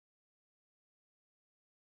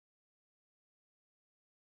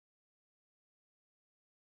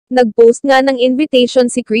Nag-post nga ng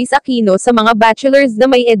invitation si KRIS Aquino sa mga bachelors na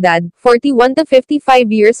may edad, 41 to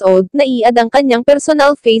 55 years old, na i-add ang kanyang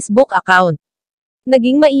personal Facebook account.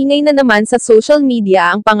 Naging maingay na naman sa social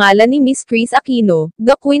media ang pangalan ni Miss KRIS Aquino,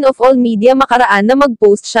 the Queen of all media makaraan na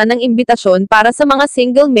mag-post siya ng imbitasyon para sa mga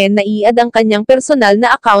single men na i-add ang kanyang personal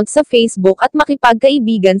na account sa Facebook at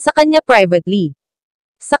makipagkaibigan sa kanya privately.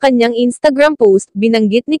 Sa kanyang Instagram post,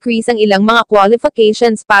 binanggit ni KRIS ang ilang mga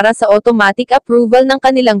qualifications para sa automatic approval ng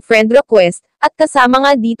kanilang friend request, at kasama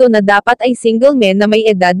nga dito na dapat ay single men na may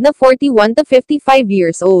edad na 41 to 55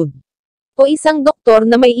 years old. O isang doktor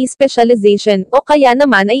na may specialization o kaya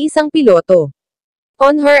naman ay isang piloto.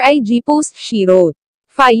 On her IG post she wrote,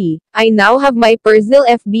 "Fai, I now have my personal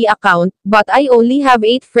FB account, but I only have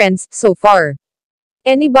 8 friends so far.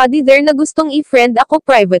 Anybody there na gustong i-friend ako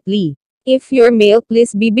privately? If you're male,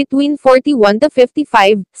 please be between 41 to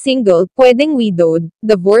 55, single, pwedeng widowed,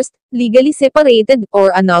 divorced, legally separated,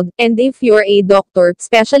 or annulled, and if you're a doctor,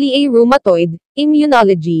 especially a rheumatoid,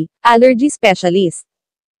 immunology, allergy specialist,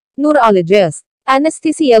 neurologist,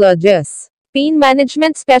 anesthesiologist, pain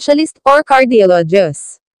management specialist, or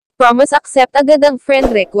cardiologist. Promise accept agad ang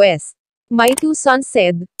friend request." My two sons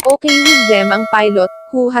said, okay with them ang pilot,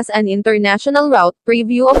 who has an international route,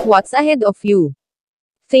 preview of what's ahead of you.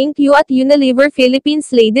 Thank you at Unilever Philippines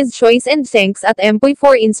Ladies Choice and thanks at Empoy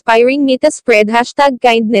for inspiring me to spread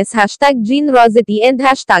 #kindness, #generosity and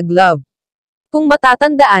 #love. Kung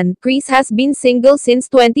matatandaan, KRIS has been single since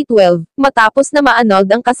 2012, matapos na ma-annulled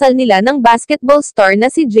ang kasal nila ng basketball star na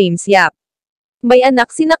si James Yap. May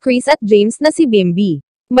anak sina KRIS at James na si Bimby.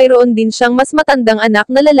 Mayroon din siyang mas matandang anak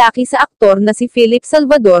na lalaki sa aktor na si Philip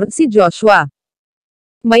Salvador, si Joshua.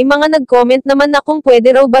 May mga nag-comment naman na kung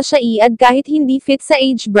pwede raw ba siya i-add kahit hindi fit sa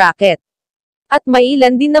age bracket. At may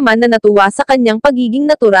ilan din naman na natuwa sa kanyang pagiging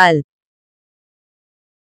natural.